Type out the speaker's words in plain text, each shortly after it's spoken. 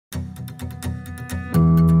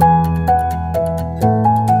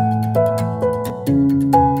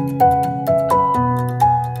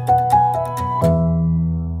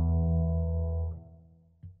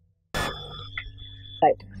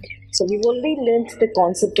you've already learned the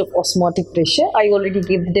concept of osmotic pressure. I already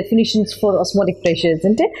gave the definitions for osmotic pressure,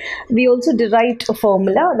 isn't it? We also derived a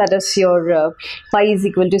formula, that is your pi is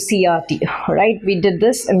equal to CRT, right? We did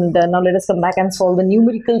this, and now let us come back and solve the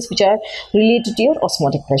numericals which are related to your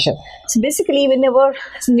osmotic pressure. So basically, whenever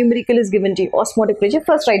numerical is given to you, osmotic pressure,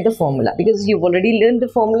 first write the formula, because you've already learned the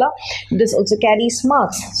formula. This also carries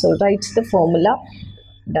marks, so write the formula.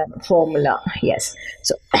 Done. Formula, yes.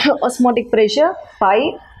 So osmotic pressure,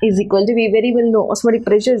 pi is equal to, we very well know osmotic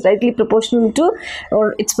pressure is directly proportional to,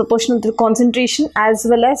 or it's proportional to concentration as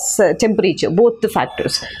well as temperature, both the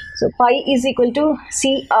factors. So pi is equal to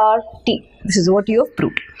CRT. This is what you have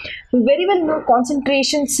proved. We very well know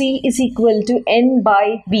concentration C is equal to N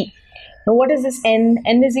by V. Now what is this N?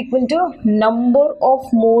 N is equal to number of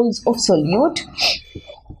moles of solute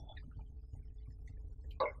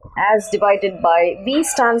as divided by V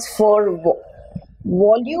stands for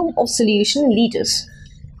volume of solution in liters.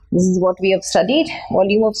 This is what we have studied,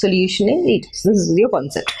 volume of solution in liters. This is your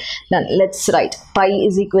concept. Now let's write pi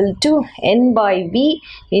is equal to N by V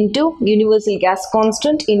into universal gas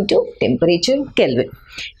constant into temperature Kelvin.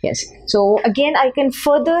 Yes, so again I can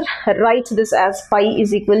further write this as pi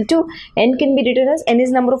is equal to, N can be written as N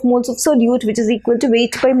is number of moles of solute, which is equal to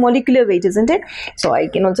weight by molecular weight, isn't it? So I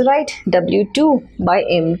can also write W2 by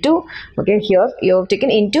M2. Okay, here you have taken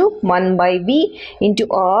into 1 by V into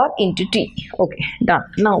R into T. Okay, done.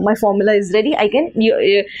 Now my formula is ready. I can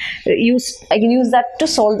use that to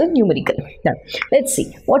solve the numerical. Done. Let's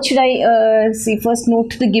see. What should I see? First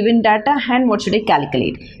note the given data and what should I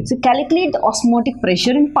calculate? So calculate the osmotic pressure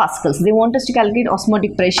in Pascals. They want us to calculate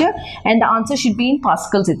osmotic pressure, and the answer should be in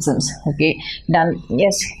Pascals itself. Okay, done.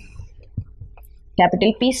 Yes,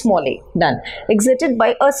 capital P small a. Done. Exerted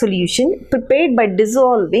by a solution prepared by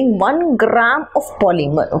dissolving 1 gram of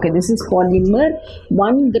polymer. Okay, this is polymer.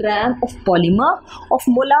 1 gram of polymer of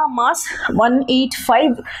molar mass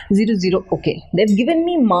 18500. Okay, they've given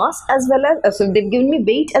me mass as well as so they've given me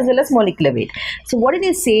weight as well as molecular weight. So what did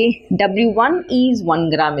they say? W1 is 1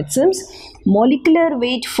 gram. It seems molecular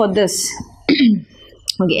weight for this.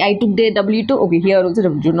 Okay, I took the W2. Okay, here also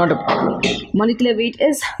W2, not W2. Molecular weight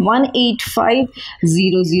is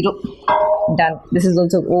 18500. Done. This is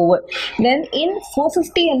also over. Then in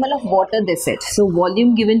 450 ml of water they said. So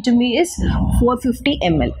volume given to me is 450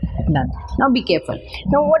 ml. Done. Now be careful.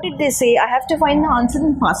 Now what did they say? I have to find the answer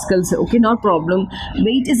in Pascals. Okay, no problem.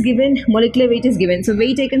 Weight is given, molecular weight is given. So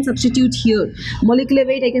weight I can substitute here. Molecular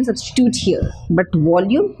weight I can substitute here. But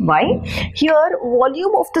volume, why? Here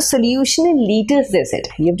volume of the solution in liters they said.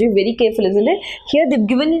 You have to be very careful, isn't it? Here they've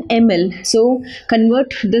given in ml. So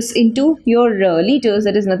convert this into your liters.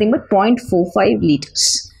 That is nothing but 0.45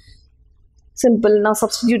 liters. Simple. Now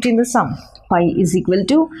substituting the sum. Pi is equal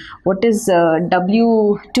to, what is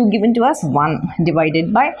W2 given to us? 1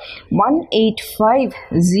 divided by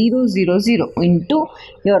 185,000 into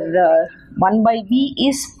your 1 by V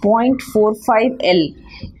is 0.45 L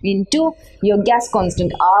into your gas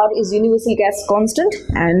constant. R is universal gas constant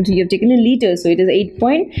and you have taken in liters. So it is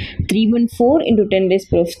 8.314 into 10 raised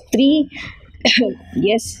to the power of 3.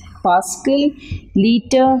 Yes, Pascal,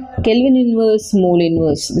 liter, Kelvin inverse, mole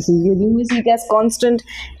inverse. This is your universal gas constant,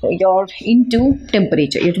 your into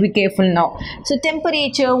temperature. You have to be careful now. So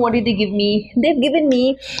temperature, what did they give me? They've given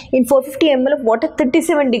me in 450 ml of water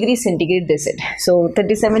 37 degrees centigrade they said. So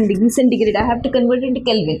 37 degrees centigrade, I have to convert it into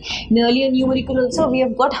Kelvin. In earlier numerical also we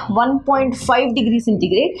have got 1.5 degrees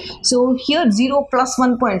centigrade. So here 0 plus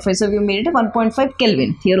 1.5. So we have made it a 1.5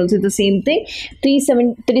 Kelvin. Here also the same thing.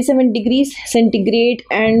 37 degrees centigrade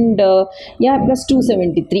and yeah, plus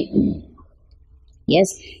 273.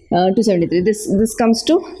 Yes, 273. This comes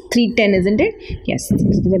to 310, isn't it? Yes,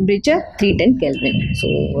 the temperature 310 Kelvin. So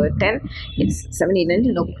 10, yes, 7, 8,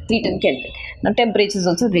 9, no, 310 Kelvin. Now temperature is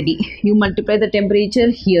also ready. You multiply the temperature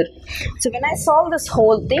here. So when I solve this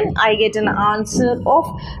whole thing, I get an answer of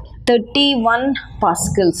 31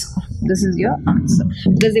 Pascals. This is your answer.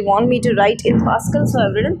 Because they want me to write in Pascals, so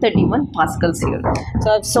I've written 31 Pascals here.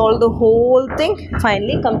 So I've solved the whole thing.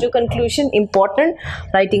 Finally, come to a conclusion. Important.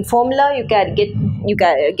 Writing formula, you can get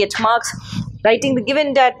marks. Writing the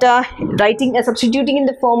given data, substituting in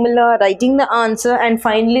the formula, writing the answer, and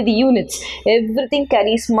finally the units. Everything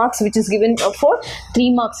carries marks, which is given for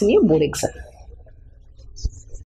 3 marks in your board exam.